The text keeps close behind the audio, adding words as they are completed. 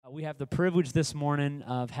We have the privilege this morning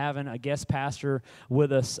of having a guest pastor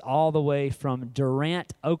with us all the way from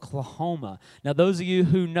Durant, Oklahoma. Now, those of you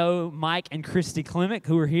who know Mike and Christy Clemick,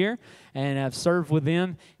 who are here and have served with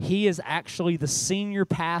them, he is actually the senior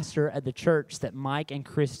pastor at the church that Mike and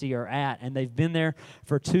Christy are at, and they've been there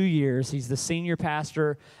for 2 years. He's the senior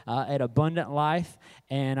pastor at Abundant Life,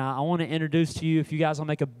 and I want to introduce to you, if you guys will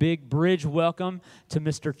make a big bridge welcome to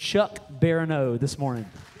Mr. Chuck Barano this morning.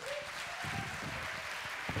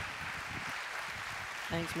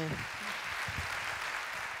 Thanks, man.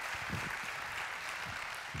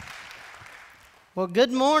 Well,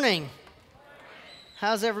 good morning.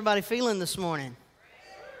 How's everybody feeling this morning?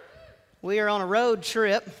 We are on a road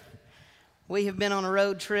trip. We have been on a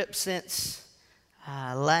road trip since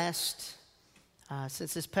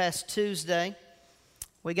this past Tuesday.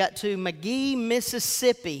 We got to McGee,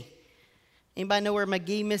 Mississippi. Anybody know where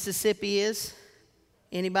McGee, Mississippi is?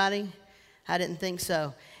 Anybody? I didn't think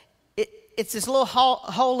so. It's this little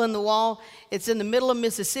hole in the wall. It's in the middle of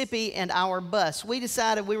Mississippi, and our bus. We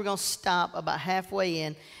decided we were going to stop about halfway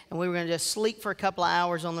in, and we were going to just sleep for a couple of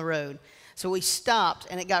hours on the road. So we stopped,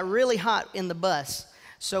 and it got really hot in the bus.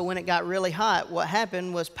 So when it got really hot, what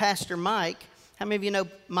happened was Pastor Mike, how many of you know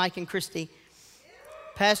Mike and Christy?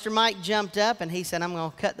 Pastor Mike jumped up, and he said, I'm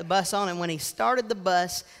going to cut the bus on. And when he started the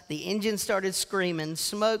bus, the engine started screaming,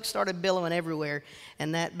 smoke started billowing everywhere,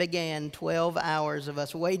 and that began 12 hours of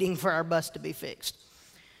us waiting for our bus to be fixed.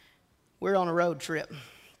 We're on a road trip.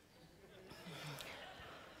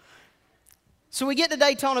 So we get to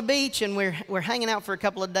Daytona Beach, and we're hanging out for a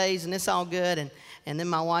couple of days, and it's all good. And then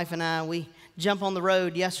my wife and I, we jump on the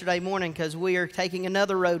road yesterday morning because we are taking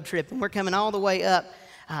another road trip, and we're coming all the way up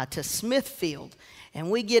to Smithfield. And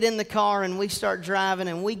we get in the car and we start driving,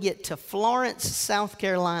 and we get to Florence, South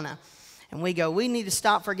Carolina. And we go, we need to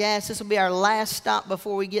stop for gas. This will be our last stop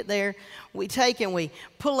before we get there. We take and we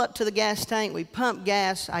pull up to the gas tank. We pump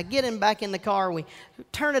gas. I get him back in the car. We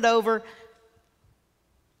turn it over.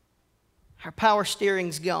 Our power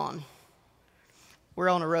steering's gone. We're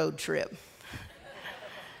on a road trip.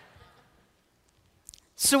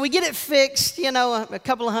 So we get it fixed, you know, a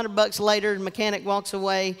couple of $100 later, the mechanic walks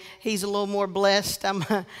away. He's a little more blessed.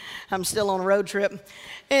 I'm still on a road trip.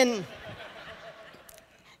 And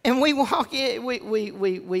we walk in,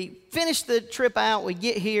 we finish the trip out, we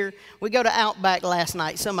get here. We go to Outback last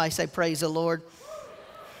night. Somebody say, praise the Lord.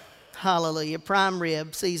 Hallelujah. Prime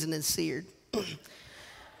rib, seasoned and seared.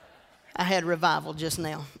 I had revival just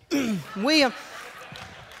now.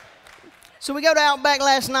 So we go to Outback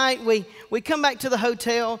last night. We come back to the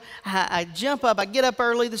hotel. I jump up. I get up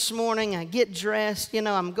early this morning. I get dressed. You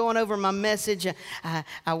know, I'm going over my message.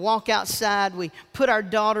 I walk outside. We put our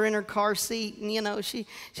daughter in her car seat. And, you know, she's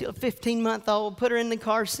a 15-month-old. Put her in the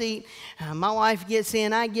car seat. My wife gets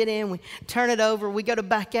in. I get in. We turn it over. We go to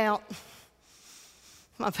back out.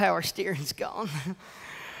 My power steering's gone.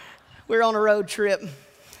 We're on a road trip.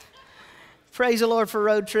 Praise the Lord for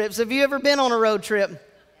road trips. Have you ever been on a road trip?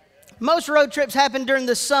 Most road trips happen during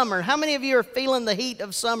the summer. How many of you are feeling the heat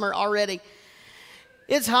of summer already?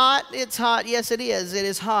 It's hot. It's hot. Yes, it is. It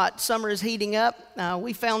is hot. Summer is heating up.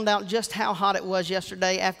 We found out just how hot it was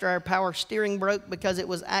yesterday after our power steering broke, because it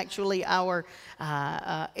was actually our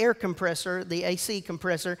air compressor, the AC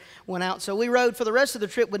compressor, went out. So we rode for the rest of the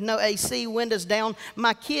trip with no AC, windows down.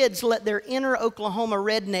 My kids let their inner Oklahoma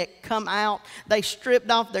redneck come out. They stripped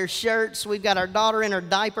off their shirts. We've got our daughter in her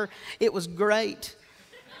diaper. It was great.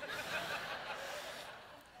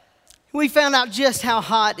 We found out just how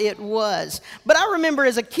hot it was. But I remember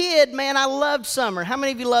as a kid, man, I loved summer. How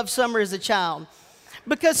many of you loved summer as a child?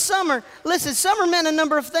 Because summer meant a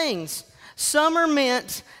number of things. Summer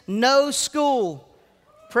meant no school.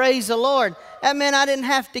 Praise the Lord. That meant I didn't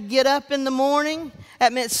have to get up in the morning.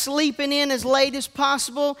 That meant sleeping in as late as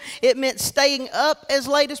possible. It meant staying up as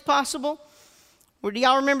late as possible. Or do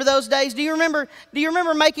y'all remember those days? Do you remember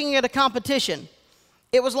making it a competition?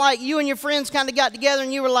 It was like you and your friends kind of got together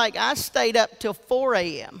and you were like, I stayed up till 4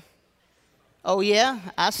 a.m. Oh, yeah?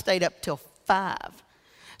 I stayed up till 5.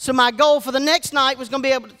 So my goal for the next night was going to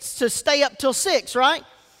be able to stay up till 6, right?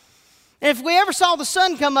 And if we ever saw the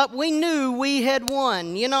sun come up, we knew we had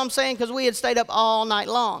won. You know what I'm saying? Because we had stayed up all night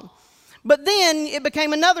long. But then it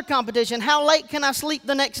became another competition. How late can I sleep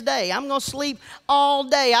the next day? I'm going to sleep all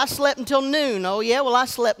day. I slept until noon. Oh, yeah? Well, I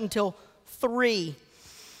slept until 3.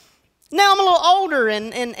 Now I'm a little older,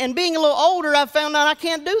 and being a little older, I found out I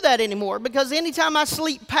can't do that anymore, because anytime I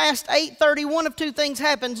sleep past 8:30, one of two things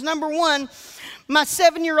happens. Number one, my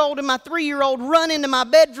 7-year-old and my 3-year-old run into my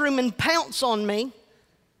bedroom and pounce on me,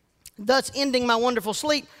 thus ending my wonderful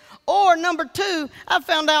sleep. Or number two, I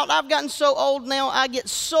found out I've gotten so old now I get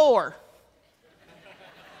sore.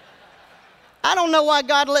 I don't know why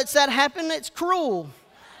God lets that happen. It's cruel.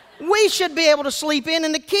 We should be able to sleep in,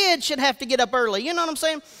 and the kids should have to get up early. You know what I'm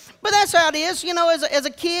saying? But that's how it is. You know, as a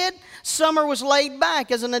kid, summer was laid back.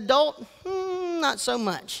 As an adult, not so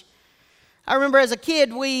much. I remember as a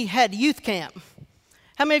kid, we had youth camp.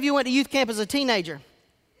 How many of you went to youth camp as a teenager?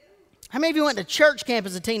 How many of you went to church camp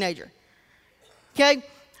as a teenager? Okay.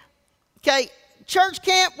 Church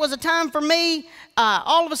camp was a time for me.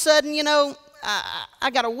 All of a sudden, you know,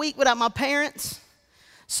 I got a week without my parents.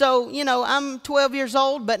 So, you know, I'm 12 years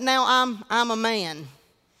old, but now I'm a man.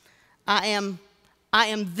 I am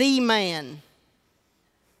the man.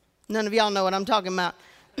 None of y'all know what I'm talking about.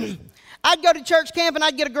 I'd go to church camp and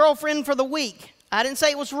I'd get a girlfriend for the week. I didn't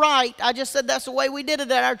say it was right. I just said that's the way we did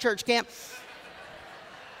it at our church camp.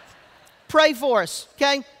 Pray for us,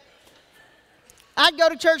 okay? I'd go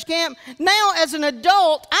to church camp. Now, as an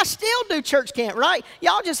adult, I still do church camp, right?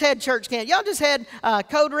 Y'all just had church camp. Y'all just had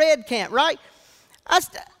Code Red camp, right?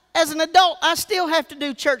 As an adult, I still have to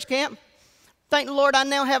do church camp. Thank the Lord I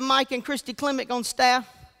now have Mike and Christy Clemick on staff.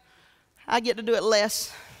 I get to do it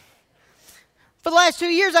less. For the last 2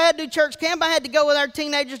 years, I had to do church camp. I had to go with our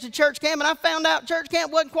teenagers to church camp, and I found out church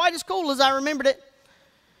camp wasn't quite as cool as I remembered it.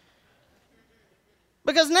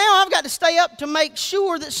 Because now I've got to stay up to make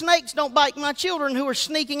sure that snakes don't bite my children who are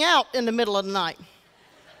sneaking out in the middle of the night.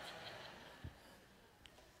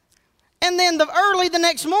 And then early the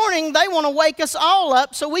next morning, they want to wake us all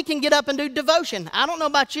up so we can get up and do devotion. I don't know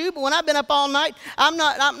about you, but when I've been up all night, I'm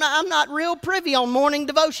not real privy on morning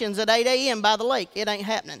devotions at 8 a.m. by the lake. It ain't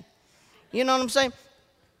happening. You know what I'm saying?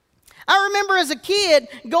 I remember as a kid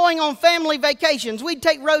going on family vacations. We'd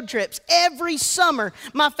take road trips. Every summer,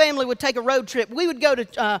 my family would take a road trip. We would go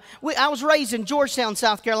to, I was raised in Georgetown,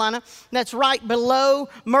 South Carolina. That's right below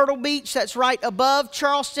Myrtle Beach. That's right above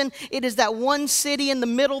Charleston. It is that one city in the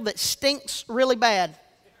middle that stinks really bad.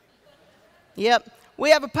 Yep. We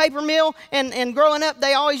have a paper mill, and growing up,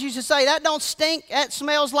 they always used to say, that don't stink, that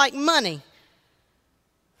smells like money.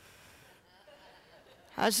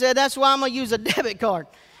 I said, that's why I'm going to use a debit card.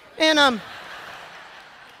 And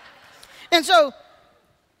so,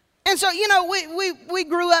 you know, we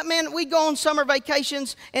grew up, man. We'd go on summer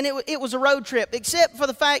vacations, and it was a road trip, except for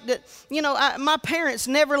the fact that, you know, my parents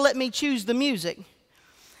never let me choose the music.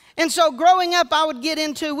 And so growing up, we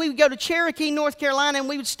would go to Cherokee, North Carolina, and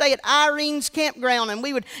we would stay at Irene's campground, and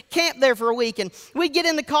we would camp there for a week. And we'd get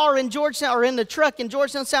in the car in Georgetown, or in the truck in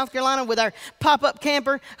Georgetown, South Carolina, with our pop-up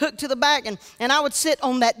camper hooked to the back, and I would sit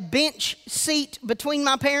on that bench seat between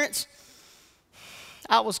my parents.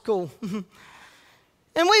 I was cool. And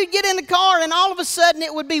we'd get in the car, and all of a sudden,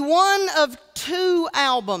 it would be one of two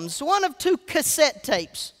albums, one of two cassette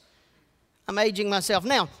tapes. I'm aging myself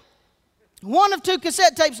now. One of two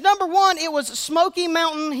cassette tapes. Number one, it was Smoky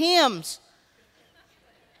Mountain Hymns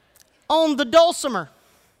on the dulcimer.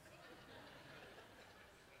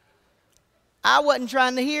 I wasn't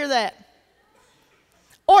trying to hear that.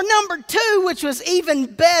 Or number two, which was even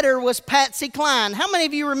better, was Patsy Cline. How many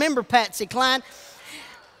of you remember Patsy Cline?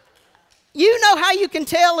 You know how you can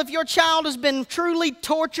tell if your child has been truly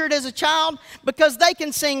tortured as a child? Because they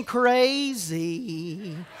can sing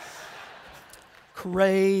crazy.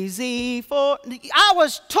 Crazy for... I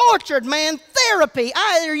was tortured, man. Therapy.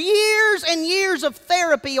 Years and years of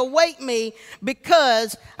therapy await me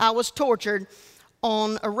because I was tortured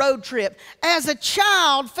on a road trip. As a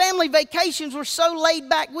child, family vacations were so laid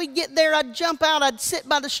back. We'd get there, I'd jump out, I'd sit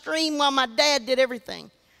by the stream while my dad did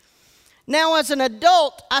everything. Now, as an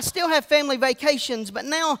adult, I still have family vacations, but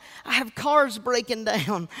now I have cars breaking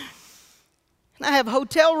down. And I have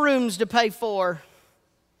hotel rooms to pay for.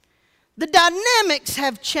 The dynamics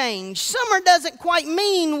have changed. Summer doesn't quite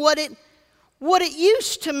mean what it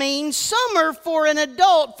used to mean. Summer for an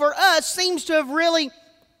adult, for us, seems to have really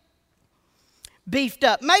beefed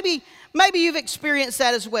up. Maybe you've experienced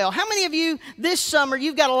that as well. How many of you this summer,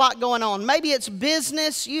 you've got a lot going on? Maybe it's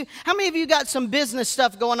business. How many of you got some business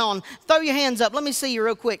stuff going on? Throw your hands up. Let me see you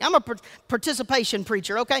real quick. I'm a participation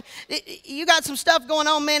preacher, okay? You got some stuff going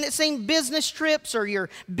on, man. It seems business trips or your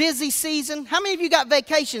busy season. How many of you got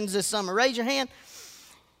vacations this summer? Raise your hand.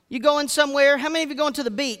 You going somewhere? How many of you going to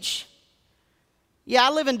the beach? Yeah,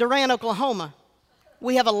 I live in Durant, Oklahoma.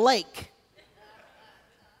 We have a lake.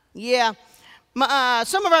 Yeah.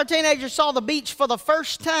 Some of our teenagers saw the beach for the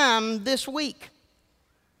first time this week.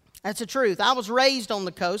 That's the truth. I was raised on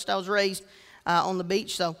the coast. I was raised on the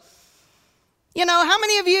beach. So, you know, how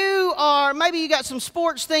many of you maybe you got some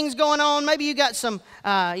sports things going on. Maybe you got some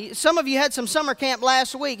of you had some summer camp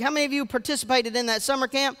last week. How many of you participated in that summer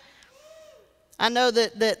camp? I know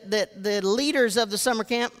that the leaders of the summer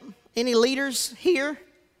camp, any leaders here?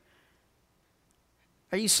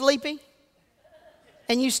 Are you sleepy?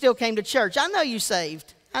 and you still came to church. I know you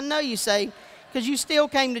saved. I know you saved because you still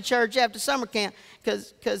came to church after summer camp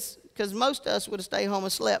because most of us would have stayed home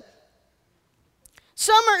and slept.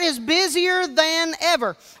 Summer is busier than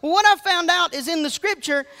ever. Well, what I found out is in the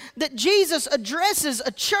scripture that Jesus addresses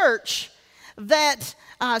a church that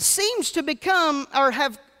seems to become or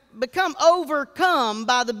have become overcome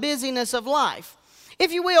by the busyness of life.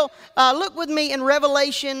 If you will, look with me in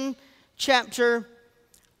Revelation chapter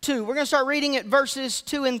 2. We're going to start reading at verses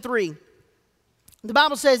 2 and 3. The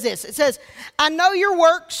Bible says this. It says, I know your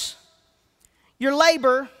works, your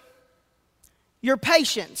labor, your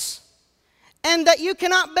patience, and that you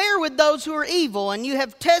cannot bear with those who are evil, and you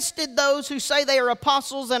have tested those who say they are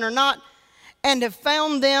apostles and are not, and have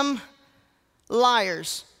found them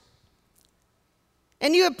liars.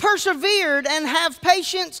 And you have persevered and have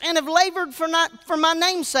patience and have labored for my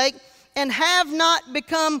name's sake and have not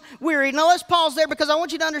become weary. Now let's pause there because I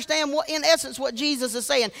want you to understand in essence what Jesus is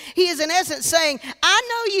saying. He is in essence saying, I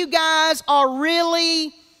know you guys are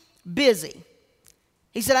really busy.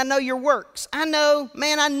 He said, I know your works. I know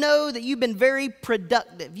that you've been very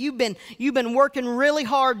productive. You've been working really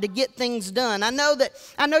hard to get things done. I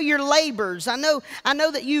know your labors. I know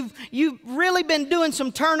that you've really been doing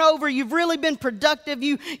some turnover. You've really been productive.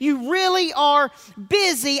 You really are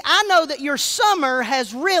busy. I know that your summer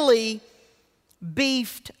has really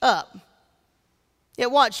beefed up. Yeah,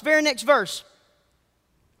 watch, very next verse.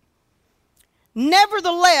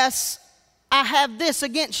 Nevertheless, I have this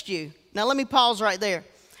against you. Now, let me pause right there.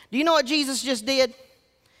 Do you know what Jesus just did?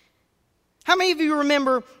 How many of you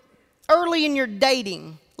remember early in your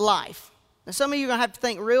dating life? Now, some of you are going to have to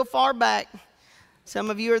think real far back. Some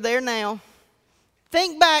of you are there now.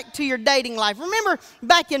 Think back to your dating life. Remember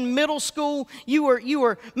back in middle school, you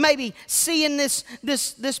were maybe seeing this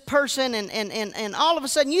person and all of a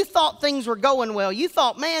sudden you thought things were going well. You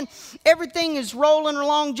thought, man, everything is rolling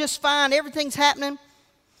along just fine. Everything's happening.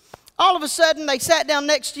 All of a sudden, they sat down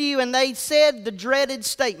next to you and they said the dreaded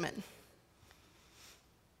statement,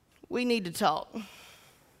 we need to talk.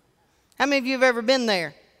 How many of you have ever been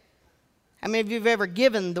there? How many of you have ever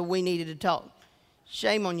given the we needed to talk?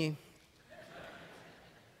 Shame on you.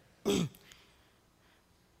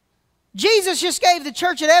 Jesus just gave the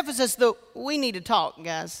church at Ephesus the we need to talk,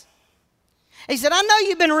 guys. He said, I know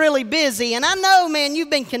you've been really busy, and I know, man,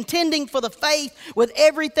 you've been contending for the faith with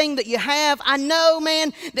everything that you have. I know,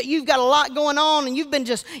 man, that you've got a lot going on, and you've been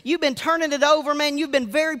turning it over, man. You've been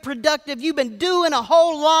very productive. You've been doing a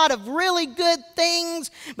whole lot of really good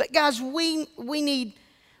things. But guys, we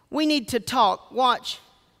need to talk. Watch.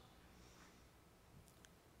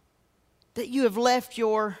 That you have left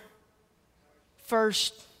your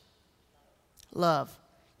first love.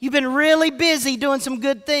 You've been really busy doing some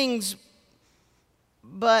good things,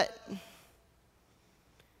 but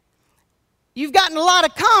you've gotten a lot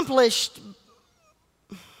accomplished,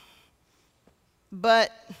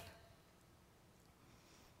 but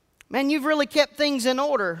man, you've really kept things in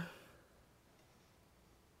order,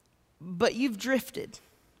 but you've drifted.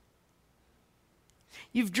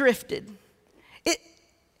 You've drifted.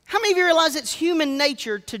 How many of you realize it's human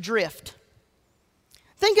nature to drift?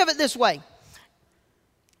 Think of it this way.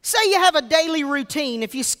 Say you have a daily routine.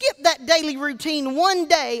 If you skip that daily routine one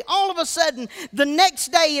day, all of a sudden, the next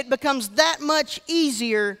day it becomes that much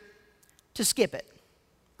easier to skip it,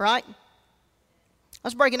 right?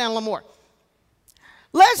 Let's break it down a little more.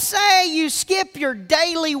 Let's say you skip your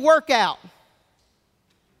daily workout.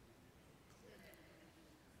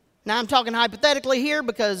 Now, I'm talking hypothetically here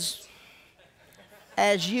because,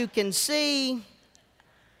 as you can see,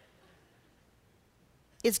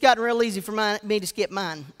 it's gotten real easy for me to skip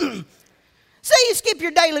mine. Say you skip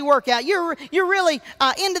your daily workout. You're really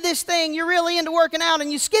into this thing. You're really into working out,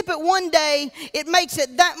 and you skip it one day. It makes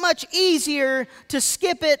it that much easier to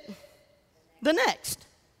skip it the next,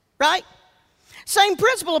 right? Same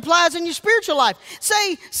principle applies in your spiritual life.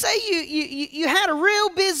 Say you had a real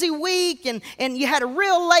busy week and you had a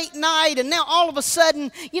real late night, and now all of a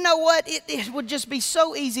sudden, you know what? It would just be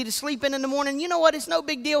so easy to sleep in the morning. You know what? It's no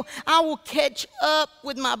big deal. I will catch up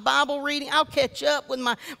with my Bible reading. I'll catch up with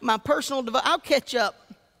my personal devotion. I'll catch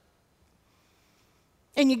up.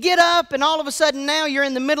 And you get up, and all of a sudden now you're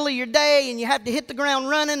in the middle of your day, and you have to hit the ground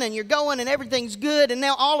running, and you're going, and everything's good, and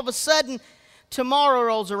now all of a sudden tomorrow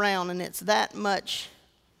rolls around and it's that much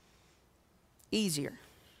easier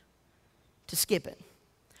to skip it.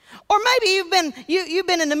 Or maybe you've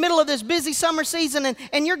been in the middle of this busy summer season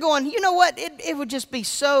and you're going, you know what, it would just be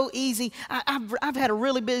so easy. I've had a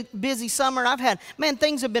really busy summer.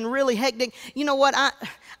 Things have been really hectic. You know what,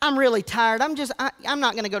 I'm really tired. I'm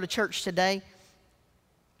not going to go to church today.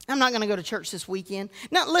 I'm not going to go to church this weekend.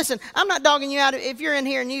 Now, listen, I'm not dogging you out. If you're in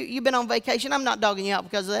here and you've been on vacation, I'm not dogging you out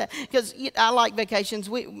because of that. Because I like vacations.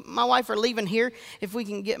 My wife are leaving here if we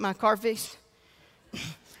can get my car fixed.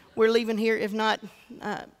 We're leaving here. If not,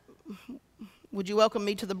 would you welcome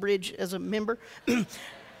me to the bridge as a member?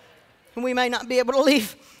 We may not be able to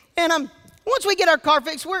leave. And once we get our car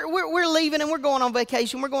fixed, we're leaving and we're going on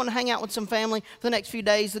vacation. We're going to hang out with some family for the next few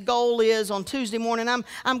days. The goal is on Tuesday morning,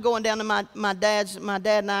 I'm going down to my dad's. My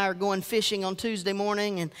dad and I are going fishing on Tuesday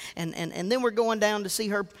morning, and then we're going down to see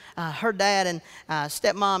her dad and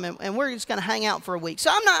stepmom, and we're just going to hang out for a week.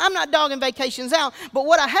 So I'm not dogging vacations out, but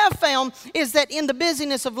what I have found is that in the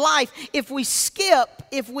busyness of life, if we skip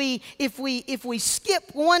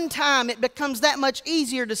one time, it becomes that much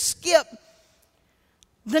easier to skip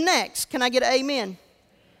the next. Can I get an amen?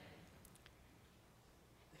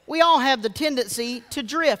 We all have the tendency to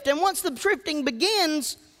drift. And once the drifting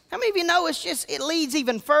begins, how many of you know it leads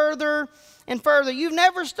even further and further? You've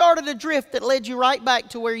never started a drift that led you right back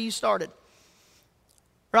to where you started.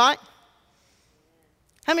 Right?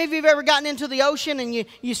 How many of you have ever gotten into the ocean and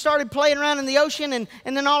you started playing around in the ocean and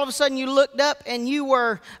then all of a sudden you looked up and you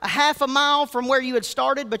were a half a mile from where you had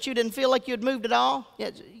started, but you didn't feel like you had moved at all?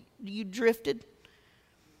 You drifted.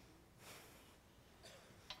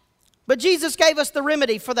 But Jesus gave us the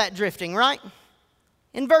remedy for that drifting, right?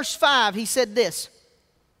 In verse 5, he said this.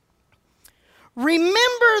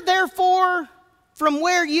 Remember, therefore, from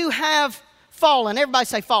where you have fallen. Everybody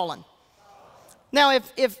say fallen. Now,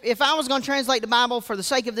 if I was going to translate the Bible for the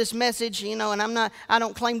sake of this message, and I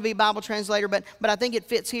don't claim to be a Bible translator, but I think it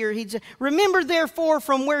fits here. He'd say, remember, therefore,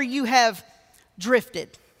 from where you have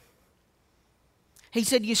drifted. He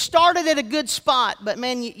said, you started at a good spot, but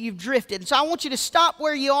man, you've drifted. So I want you to stop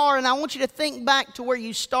where you are, and I want you to think back to where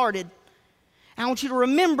you started. I want you to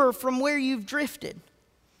remember from where you've drifted.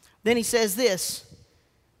 Then he says this,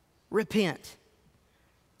 repent.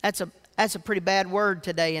 That's a pretty bad word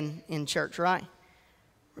today in church, right?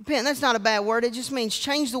 Repent, that's not a bad word. It just means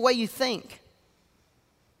change the way you think.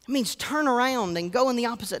 It means turn around and go in the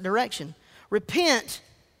opposite direction. Repent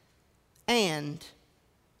and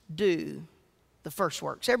do the first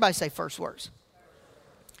works. Everybody say first works.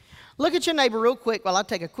 Look at your neighbor real quick while I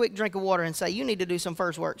take a quick drink of water and say, you need to do some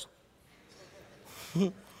first works.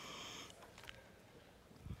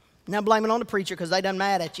 Now blame it on the preacher because they done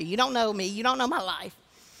mad at you. You don't know me. You don't know my life.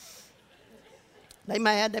 They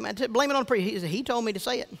mad. Blame it on the preacher. He told me to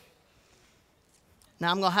say it. Now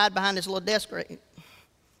I'm going to hide behind this little desk right.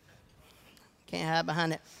 Can't hide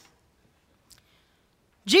behind it.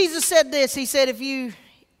 Jesus said this. He said,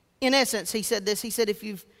 in essence, he said this. He said, if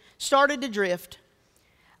you've started to drift,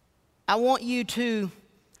 I want you to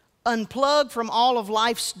unplug from all of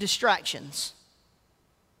life's distractions.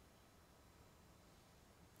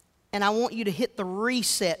 And I want you to hit the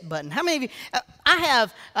reset button. How many of you?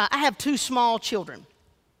 I have two small children.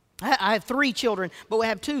 I have three children, but we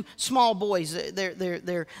have two small boys.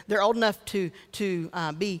 They're old enough to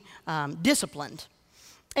be disciplined.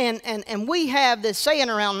 And we have this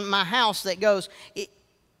saying around my house that goes,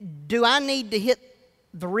 do I need to hit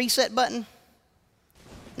the reset button?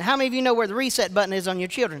 Now, how many of you know where the reset button is on your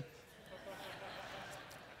children?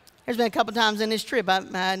 There's been a couple times in this trip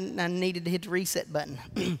I needed to hit the reset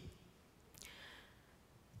button.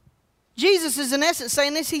 Jesus is in essence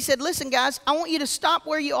saying this. He said, listen, guys, I want you to stop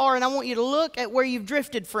where you are and I want you to look at where you've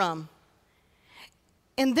drifted from.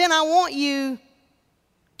 And then I want you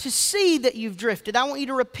to see that you've drifted. I want you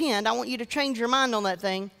to repent. I want you to change your mind on that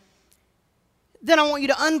thing. Then I want you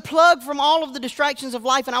to unplug from all of the distractions of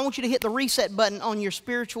life, and I want you to hit the reset button on your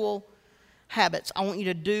spiritual habits. I want you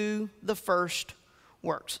to do the first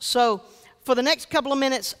works. So for the next couple of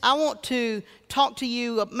minutes, I want to talk to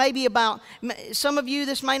you maybe about, some of you,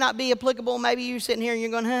 this may not be applicable. Maybe you're sitting here and you're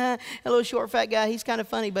going, a little short, fat guy, he's kind of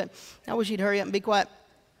funny, but I wish he'd hurry up and be quiet.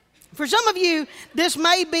 For some of you, this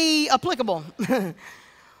may be applicable.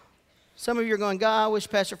 Some of you are going, God, I wish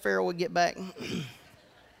Pastor Farrell would get back.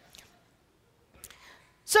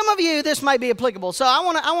 Some of you, this may be applicable. So I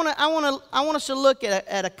want us to look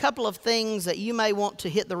at a couple of things that you may want to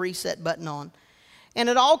hit the reset button on. And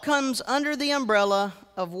it all comes under the umbrella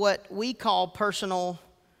of what we call personal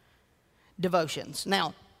devotions.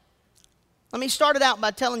 Now, let me start it out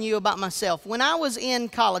by telling you about myself. When I was in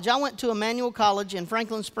college, I went to Emmanuel College in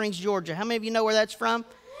Franklin Springs, Georgia. How many of you know where that's from?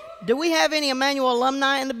 Do we have any Emmanuel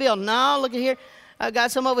alumni in the building? No, look at here. I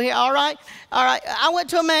got some over here. All right. I went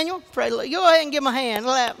to Emmanuel. Pray, go ahead and give him a hand.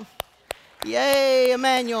 Clap. Yay,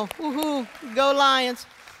 Emmanuel. Woohoo. Go Lions.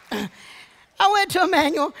 I went to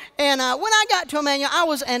Emmanuel, and when I got to Emmanuel, I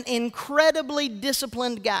was an incredibly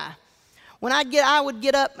disciplined guy. When I would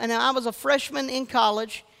get up, and I was a freshman in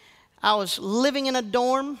college, I was living in a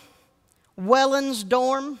dorm, Wellens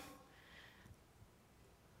dorm.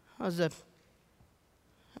 That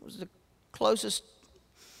was the closest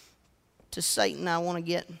to Satan I want to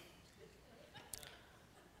get.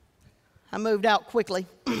 I moved out quickly.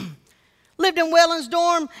 Lived in Wellens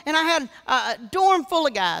dorm, and I had a dorm full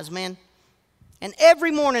of guys, man. And every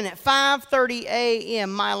morning at 5:30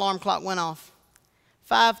 a.m., my alarm clock went off.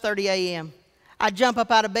 5:30 a.m. I'd jump up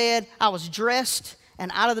out of bed. I was dressed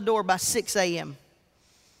and out of the door by 6 a.m.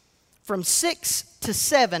 From 6 to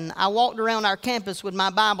 7, I walked around our campus with my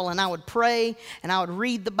Bible, and I would pray, and I would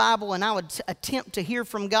read the Bible, and I would attempt to hear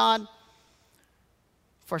from God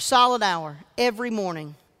for a solid hour every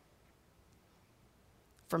morning.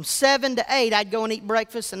 From 7 to 8, I'd go and eat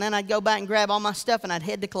breakfast, and then I'd go back and grab all my stuff, and I'd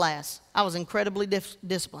head to class. I was incredibly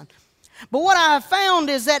disciplined. But what I have found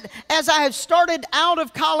is that as I have started out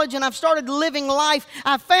of college and I've started living life,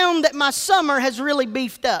 I found that my summer has really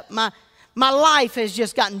beefed up. My life has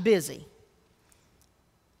just gotten busy.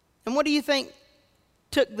 And what do you think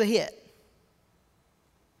took the hit?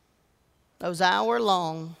 Those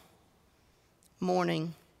hour-long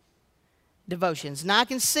morning devotions. Now I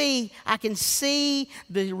can see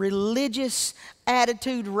the religious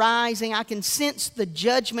attitude rising. I can sense the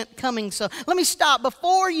judgment coming. So let me stop.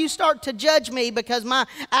 Before you start to judge me because my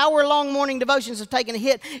hour-long morning devotions have taken a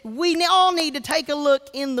hit, we all need to take a look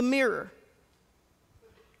in the mirror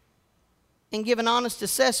and give an honest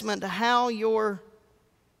assessment of how your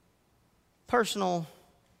personal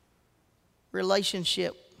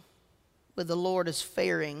relationship with the Lord is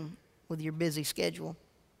faring with your busy schedule.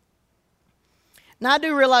 Now, I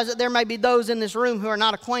do realize that there may be those in this room who are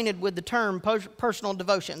not acquainted with the term personal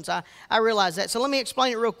devotions. I realize that. So let me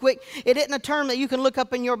explain it real quick. It isn't a term that you can look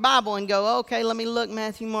up in your Bible and go, okay, let me look,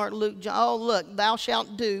 Matthew, Mark, Luke, John. Oh, look, thou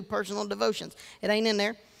shalt do personal devotions. It ain't in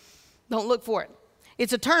there. Don't look for it.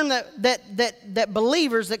 It's a term that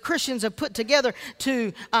believers, that Christians have put together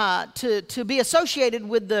to be associated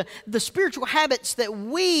with the spiritual habits that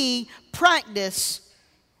we practice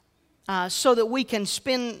so that we can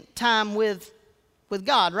spend time with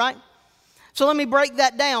God, right? So let me break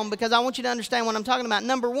that down because I want you to understand what I'm talking about.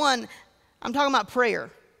 Number one, I'm talking about prayer.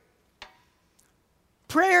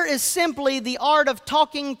 Prayer is simply the art of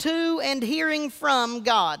talking to and hearing from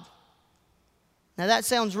God. Now that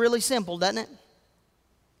sounds really simple, doesn't it?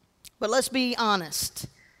 But let's be honest.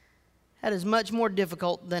 That is much more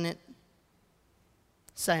difficult than it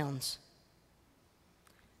sounds.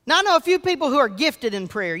 Now I know a few people who are gifted in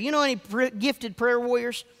prayer. You know any gifted prayer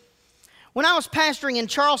warriors? When I was pastoring in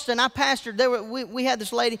Charleston, I pastored, we had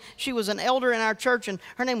this lady, she was an elder in our church, and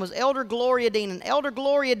her name was Elder Gloria Dean. And Elder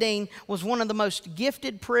Gloria Dean was one of the most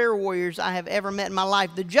gifted prayer warriors I have ever met in my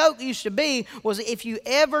life. The joke used to be, was if you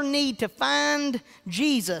ever need to find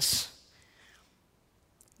Jesus,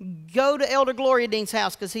 go to Elder Gloria Dean's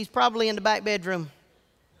house, because he's probably in the back bedroom.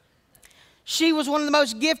 She was one of the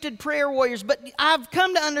most gifted prayer warriors, but I've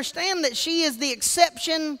come to understand that she is the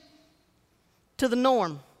exception to the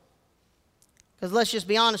norm. Because let's just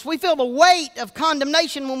be honest, we feel the weight of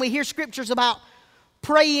condemnation when we hear scriptures about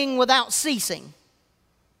praying without ceasing.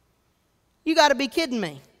 You got to be kidding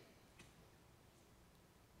me.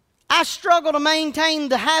 I struggle to maintain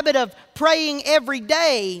the habit of praying every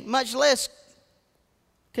day, much less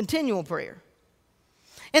continual prayer.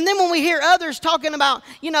 And then when we hear others talking about,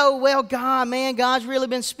 well, God's really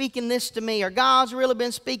been speaking this to me, or God's really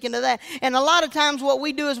been speaking to that. And a lot of times what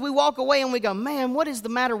we do is we walk away and we go, man, what is the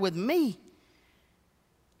matter with me?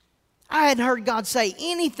 I hadn't heard God say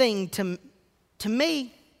anything to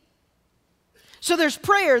me. So there's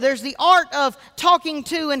prayer. There's the art of talking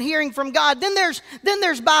to and hearing from God. Then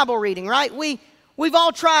there's Bible reading, right? We've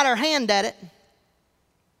all tried our hand at it.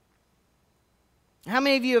 How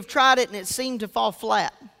many of you have tried it and it seemed to fall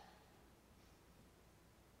flat?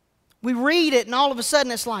 We read it and all of a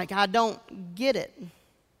sudden it's like, I don't get it.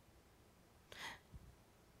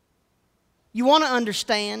 You want to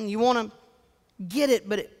understand, you want to get it,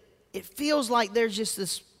 but it feels like there's just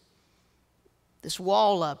this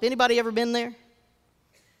wall up. Anybody ever been there?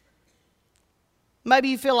 Maybe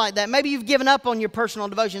you feel like that. Maybe you've given up on your personal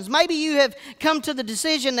devotions. Maybe you have come to the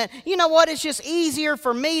decision that, you know what, it's just easier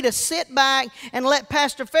for me to sit back and let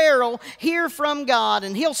Pastor Farrell hear from God,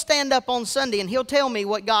 and he'll stand up on Sunday and he'll tell me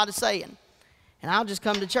what God is saying. And I'll just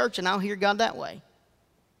come to church and I'll hear God that way.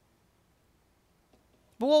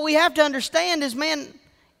 But what we have to understand is, man,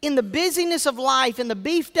 in the busyness of life, in the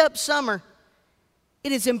beefed up summer,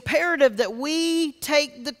 it is imperative that we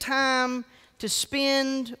take the time to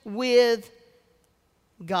spend with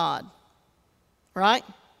God. Right?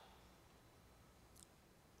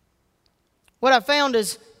 What I found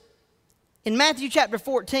is In Matthew chapter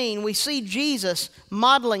 14, we see Jesus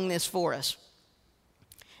modeling this for us.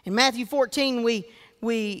 In Matthew 14, we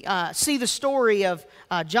see the story of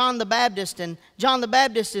John the Baptist, and John the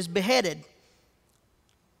Baptist is beheaded.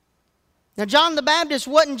 Now, John the Baptist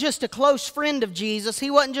wasn't just a close friend of Jesus. He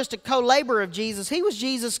wasn't just a co-laborer of Jesus. He was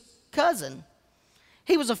Jesus' cousin.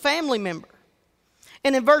 He was a family member.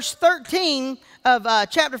 And in verse 13 of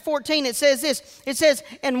chapter 14, it says this. It says,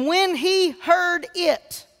 and when he heard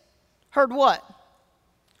it, heard what?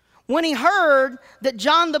 When he heard that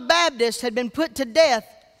John the Baptist had been put to death,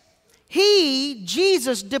 he,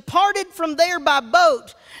 Jesus, departed from there by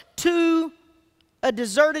boat to a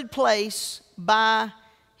deserted place by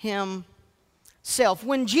himself.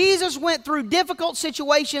 When Jesus went through difficult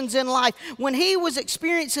situations in life, when he was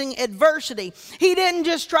experiencing adversity, he didn't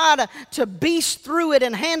just try to beast through it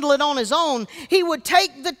and handle it on his own. He would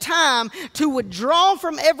take the time to withdraw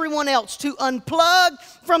from everyone else, to unplug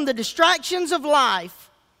from the distractions of life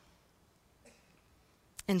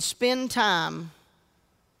and spend time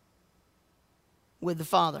with the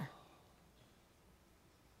Father.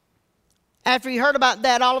 After he heard about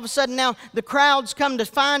that, all of a sudden now the crowds come to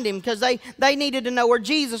find him because they needed to know where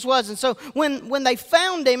Jesus was. And so when they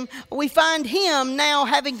found him, we find him now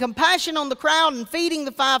having compassion on the crowd and feeding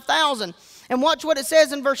the 5,000. And watch what it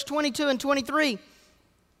says in verse 22 and 23.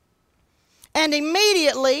 And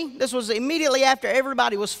immediately, this was immediately after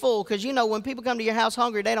everybody was full, because you know when people come to your house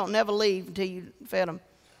hungry, they don't never leave until you fed them.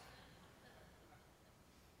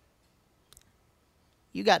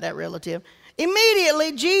 You got that relative.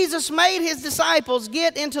 Immediately, Jesus made his disciples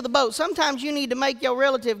get into the boat. Sometimes you need to make your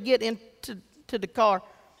relative get into the car.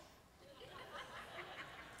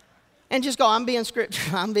 And just go, I'm being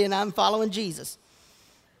scripture. I'm following Jesus.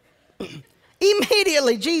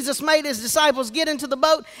 Immediately, Jesus made his disciples get into the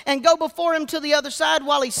boat and go before him to the other side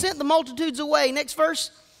while he sent the multitudes away. Next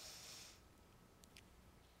verse.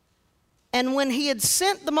 And when he had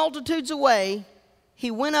sent the multitudes away, he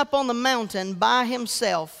went up on the mountain by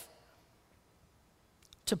himself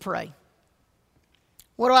to pray.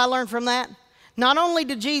 What do I learn from that? Not only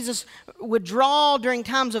did Jesus withdraw during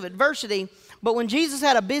times of adversity, but when Jesus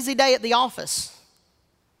had a busy day at the office,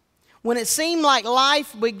 when it seemed like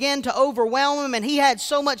life began to overwhelm him and he had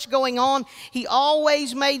so much going on, he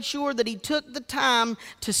always made sure that he took the time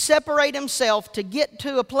to separate himself, to get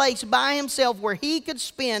to a place by himself where he could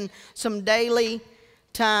spend some daily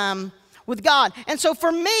time with God. And so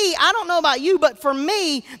for me, I don't know about you, but for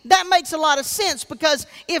me, that makes a lot of sense, because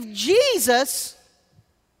if Jesus,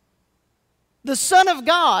 the Son of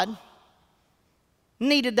God,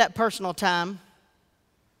 needed that personal time,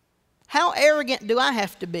 how arrogant do I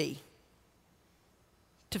have to be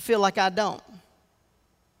to feel like I don't?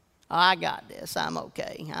 Oh, I got this. I'm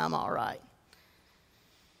okay. I'm all right.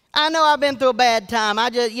 I know I've been through a bad time. I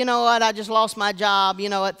just lost my job. You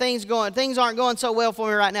know what? Things aren't going so well for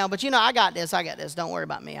me right now. But I got this. Don't worry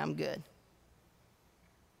about me. I'm good.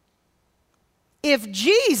 If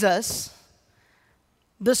Jesus,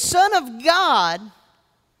 the Son of God,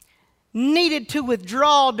 needed to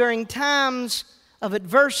withdraw during times of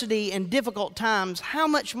adversity and difficult times, how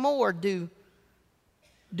much more do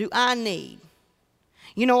I need?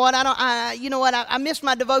 You know what? I missed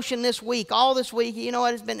my devotion this week, all this week. You know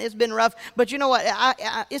what? It's been rough. But you know what?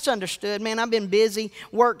 It's understood, man. I've been busy.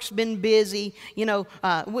 Work's been busy.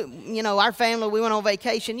 Our family, we went on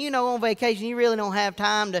vacation. On vacation, you really don't have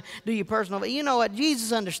time to do your personal. But you know what?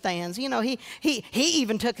 Jesus understands. He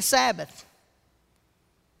even took a Sabbath.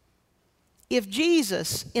 If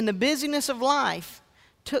Jesus, in the busyness of life,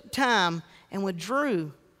 took time and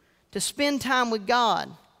withdrew to spend time with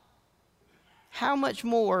God, how much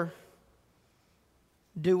more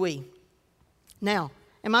do we? Now,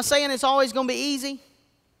 am I saying it's always going to be easy?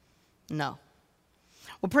 No.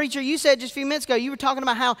 Well, preacher, you said just a few minutes ago, you were talking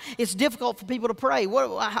about how it's difficult for people to pray.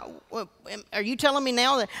 Are you telling me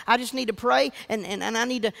now that I just need to pray and I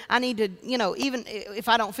need to, even if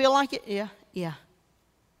I don't feel like it? Yeah.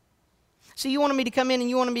 See, you wanted me to come in and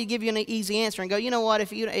you wanted me to give you an easy answer and go, you know what,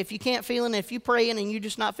 if you can't feel it, if you're praying and you're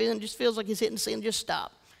just not feeling it, just feels like it's hitting the ceiling, just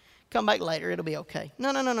stop. Come back later, it'll be okay.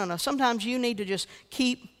 No. Sometimes you need to just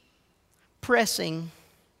keep pressing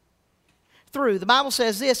through. The Bible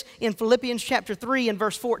says this in Philippians chapter 3 and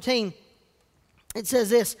verse 14. It says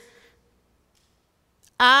this,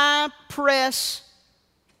 I press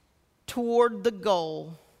toward the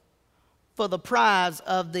goal for the prize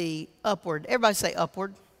of the upward. Everybody say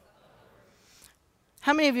upward.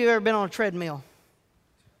 How many of you have ever been on a treadmill?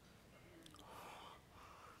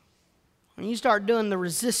 When you start doing the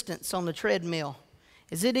resistance on the treadmill,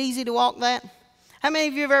 is it easy to walk that? How many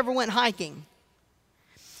of you have ever went hiking?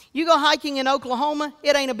 You go hiking in Oklahoma,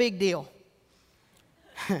 it ain't a big deal.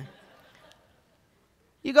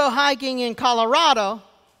 You go hiking in Colorado,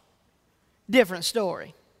 different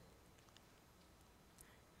story.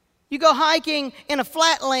 You go hiking in a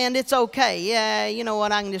flatland, it's okay. Yeah, you know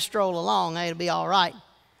what, I can just stroll along. It'll be all right.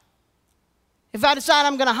 If I decide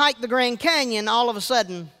I'm going to hike the Grand Canyon, all of a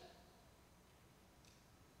sudden,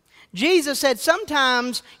 Jesus said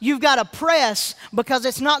sometimes you've got to press because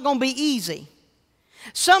it's not going to be easy.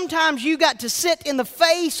 Sometimes you got to sit in the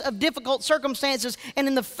face of difficult circumstances and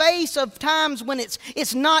in the face of times when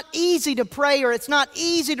it's not easy to pray or it's not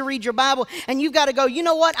easy to read your Bible, and you've got to go, you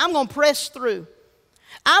know what, I'm going to press through.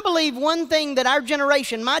 I believe one thing that our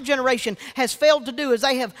generation, my generation, has failed to do is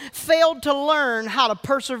they have failed to learn how to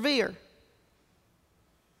persevere.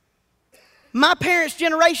 My parents'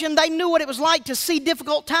 generation, they knew what it was like to see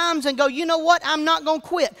difficult times and go, you know what, I'm not going to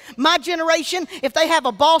quit. My generation, if they have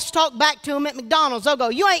a boss talk back to them at McDonald's, they'll go,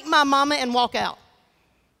 you ain't my mama, and walk out.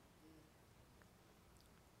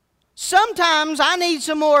 Sometimes I need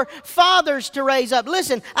some more fathers to raise up.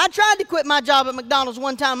 Listen, I tried to quit my job at McDonald's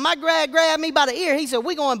one time. My dad grabbed me by the ear. He said,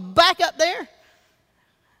 we're going back up there,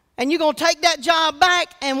 and you're going to take that job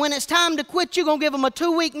back, and when it's time to quit, you're going to give them a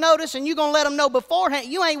 2-week notice, and you're going to let them know beforehand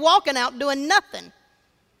you ain't walking out doing nothing.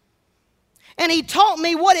 And he taught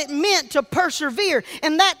me what it meant to persevere,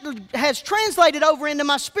 and that has translated over into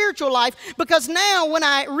my spiritual life, because now when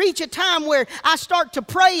I reach a time where I start to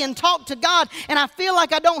pray and talk to God and I feel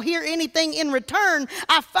like I don't hear anything in return,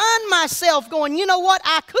 I find myself going, you know what,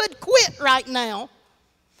 I could quit right now,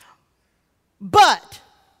 but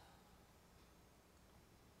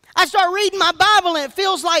I start reading my Bible and it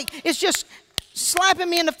feels like it's just slapping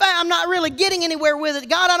me in the face. I'm not really getting anywhere with it.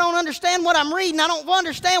 God, I don't understand what I'm reading. I don't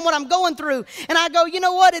understand what I'm going through. And I go, you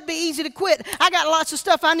know what? It'd be easy to quit. I got lots of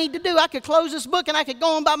stuff I need to do. I could close this book and I could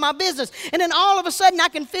go on about my business. And then all of a sudden I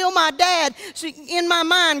can feel my dad in my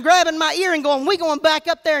mind grabbing my ear and going, we're going back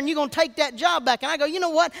up there and you're going to take that job back. And I go, you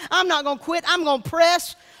know what? I'm not going to quit. I'm going to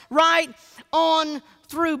press right on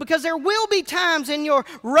through, because there will be times in your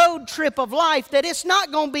road trip of life that it's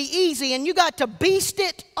not going to be easy, and you got to beast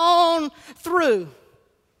it on through.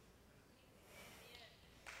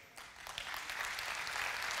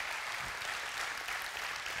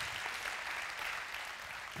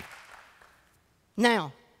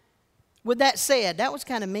 Now, with that said, that was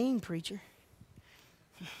kind of mean, preacher.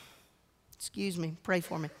 Excuse me, pray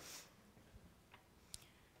for me.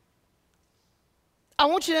 I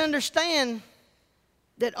want you to understand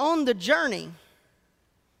that on the journey,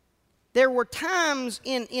 there were times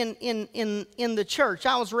in the church.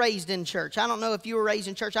 I was raised in church. I don't know if you were raised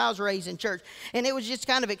in church. I was raised in church. And it was just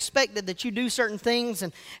kind of expected that you do certain things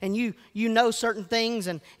and you know certain things.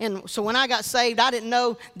 And so when I got saved, I didn't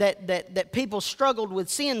know that people struggled with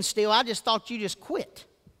sin still. I just thought you just quit.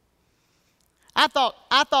 I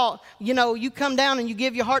thought, you know, you come down and you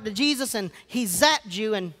give your heart to Jesus and he zapped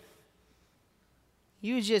you and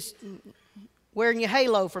you just wearing your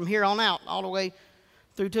halo from here on out, all the way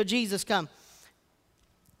through till Jesus come.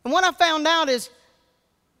 And what I found out is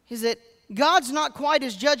that God's not quite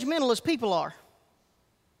as judgmental as people are.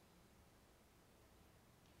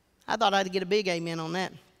 I thought I'd get a big amen on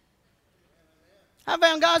that. I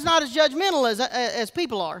found God's not as judgmental as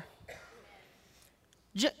people are.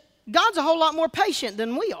 God's a whole lot more patient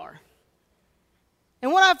than we are.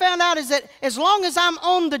 And what I found out is that as long as I'm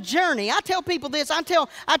on the journey, I tell people this, I tell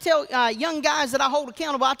young guys that I hold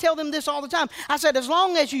accountable, I tell them this all the time. I said, as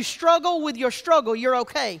long as you struggle with your struggle, you're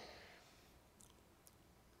okay.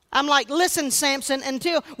 I'm like, listen, Samson,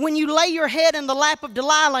 until when you lay your head in the lap of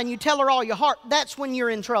Delilah and you tell her all your heart, that's when you're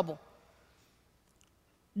in trouble.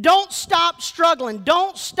 Don't stop struggling.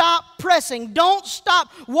 Don't stop pressing. Don't stop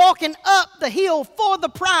walking up the hill for the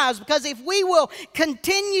prize, because if we will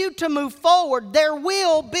continue to move forward, there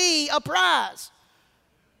will be a prize.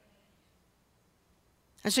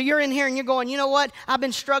 And so you're in here and you're going, you know what? I've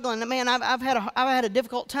been struggling. Man, I've had a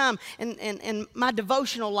difficult time. And my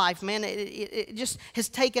devotional life, man, it just has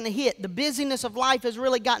taken a hit. The busyness of life has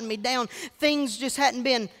really gotten me down. Things just hadn't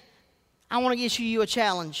been. I want to issue you a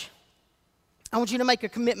challenge. I want you to make a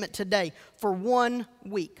commitment today for 1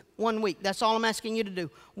 week. 1 week. That's all I'm asking you to do.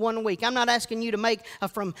 1 week. I'm not asking you to make a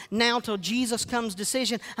from now till Jesus comes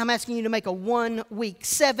decision. I'm asking you to make a 1 week,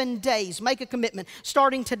 7 days. Make a commitment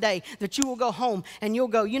starting today that you will go home and you'll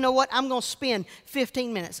go, you know what? I'm going to spend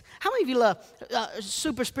 15 minutes. How many of you love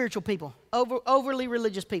super spiritual people? Overly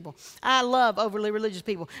religious people. I love overly religious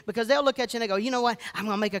people because they'll look at you and they go, you know what? I'm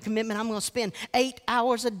going to make a commitment. I'm going to spend 8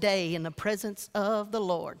 hours a day in the presence of the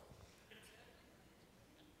Lord.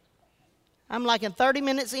 I'm like, in 30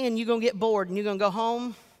 minutes in, you're going to get bored and you're going to go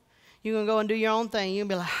home. You're going to go and do your own thing. You're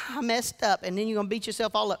going to be like, I messed up. And then you're going to beat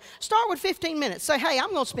yourself all up. Start with 15 minutes. Say, hey,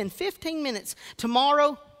 I'm going to spend 15 minutes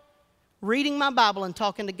tomorrow reading my Bible and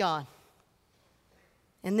talking to God.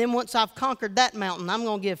 And then once I've conquered that mountain, I'm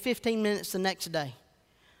going to give 15 minutes the next day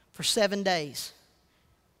for 7 days.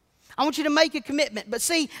 I want you to make a commitment. But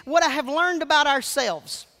see, what I have learned about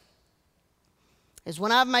ourselves is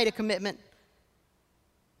when I've made a commitment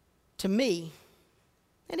to me,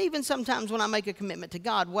 and even sometimes when I make a commitment to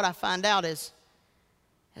God, what I find out is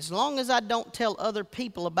as long as I don't tell other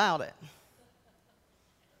people about it,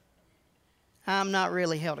 I'm not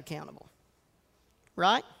really held accountable.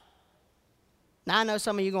 Right? Now, I know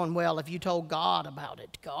some of you going, well, if you told God about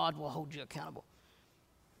it, God will hold you accountable.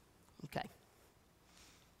 Okay.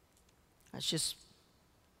 Let's just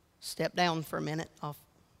step down for a minute off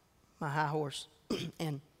my high horse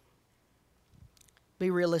and be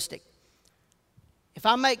realistic. If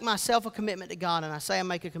I make myself a commitment to God and I say I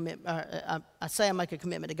make a commitment, I say I make a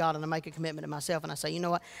commitment to God and I make a commitment to myself and I say, you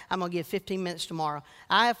know what, I'm going to give 15 minutes tomorrow.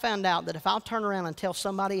 I have found out that if I'll turn around and tell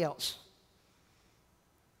somebody else,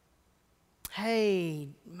 hey,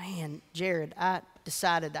 man, Jared, I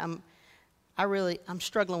decided I'm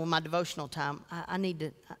struggling with my devotional time. I'm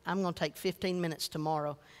going to take 15 minutes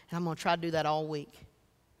tomorrow and I'm going to try to do that all week.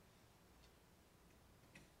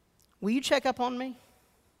 Will you check up on me?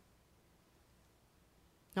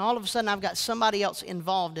 Now, all of a sudden, I've got somebody else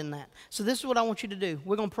involved in that. So this is what I want you to do.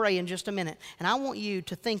 We're going to pray in just a minute. And I want you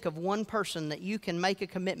to think of one person that you can make a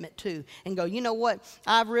commitment to and go, you know what?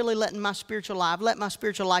 I've really let my spiritual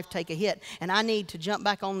life take a hit. And I need to jump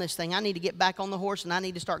back on this thing. I need to get back on the horse and I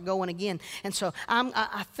need to start going again. And so I'm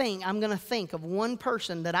going to think of one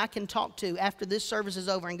person that I can talk to after this service is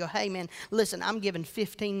over and go, hey, man, listen, I'm giving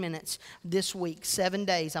 15 minutes this week, 7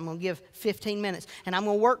 days. I'm going to give 15 minutes. And I'm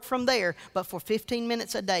going to work from there, but for 15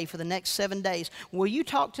 minutes a day for the next 7 days. Will you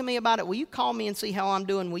talk to me about it? Will you call me and see how I'm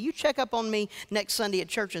doing? Will you check up on me next Sunday at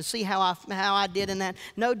church and see how I did in that?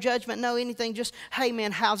 No judgment, no anything. Just, hey,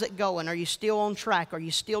 man, how's it going? Are you still on track? Are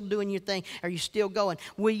you still doing your thing? Are you still going?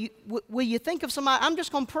 Will you think of somebody? I'm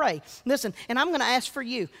just going to pray. Listen, and I'm going to ask for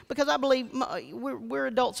you because I believe we're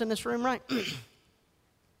adults in this room, right?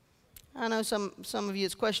 I know some of you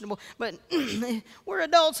it's questionable, but we're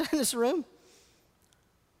adults in this room.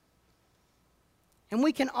 And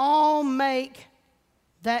we can all make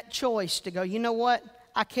that choice to go, you know what?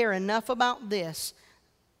 I care enough about this.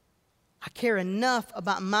 I care enough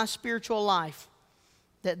about my spiritual life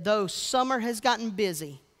that though summer has gotten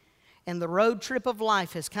busy and the road trip of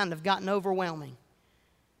life has kind of gotten overwhelming,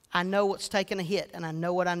 I know what's taken a hit and I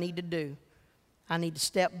know what I need to do. I need to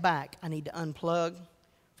step back. I need to unplug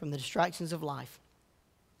from the distractions of life.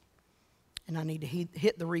 And I need to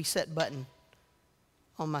hit the reset button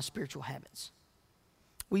on my spiritual habits.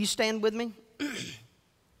 Will you stand with me?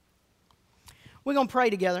 We're going to pray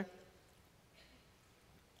together.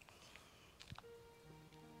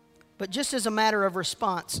 But just as a matter of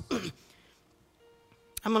response,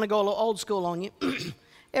 I'm going to go a little old school on you.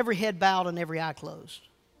 Every head bowed and every eye closed.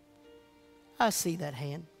 I see that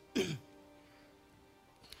hand.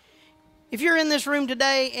 If you're in this room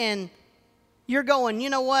today and you're going, you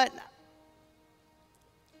know what?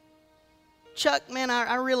 Chuck, man,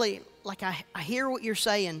 I really... I hear what you're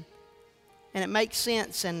saying, and it makes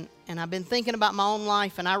sense, and I've been thinking about my own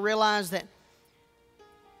life, and I realize that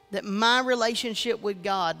my relationship with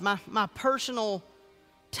God, my personal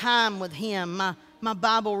time with Him, my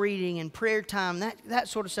Bible reading and prayer time, that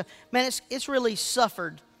sort of stuff, man, it's really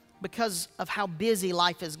suffered because of how busy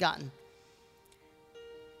life has gotten.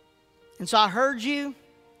 And so I heard you,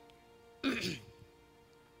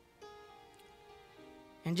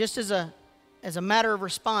 and just as a matter of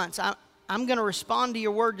response, I'm going to respond to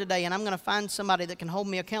your word today, and I'm going to find somebody that can hold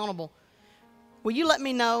me accountable. Will you let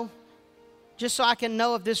me know, just so I can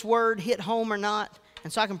know if this word hit home or not,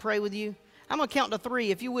 and so I can pray with you? I'm going to count to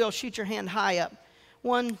 3. If you will, shoot your hand high up.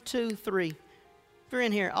 1, 2, 3. If you're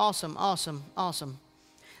in here, awesome, awesome, awesome.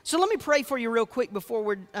 So let me pray for you real quick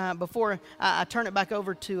before I turn it back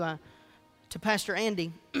over to Pastor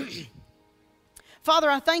Andy.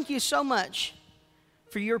 Father, I thank you so much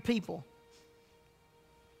for your people.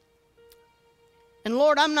 And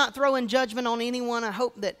Lord, I'm not throwing judgment on anyone. I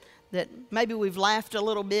hope that maybe we've laughed a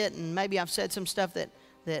little bit and maybe I've said some stuff that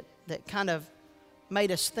kind of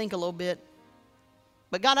made us think a little bit.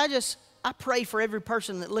 But God, I pray for every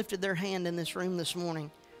person that lifted their hand in this room this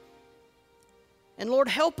morning. And Lord,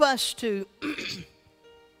 help us to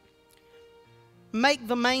make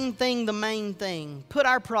the main thing the main thing. Put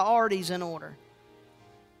our priorities in order.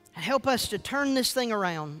 And help us to turn this thing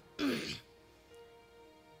around.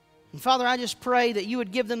 And Father, I just pray that you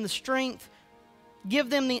would give them the strength Give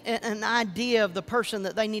them an idea of the person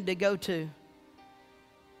that they need to go to.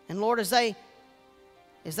 And Lord, as they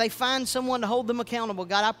find someone to hold them accountable,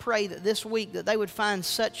 God, I pray that this week that they would find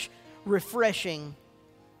such refreshing,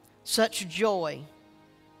 such joy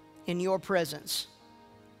in your presence.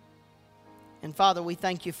 And Father, we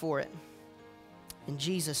thank you for it. In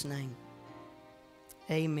Jesus' name,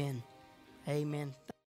 amen. Amen.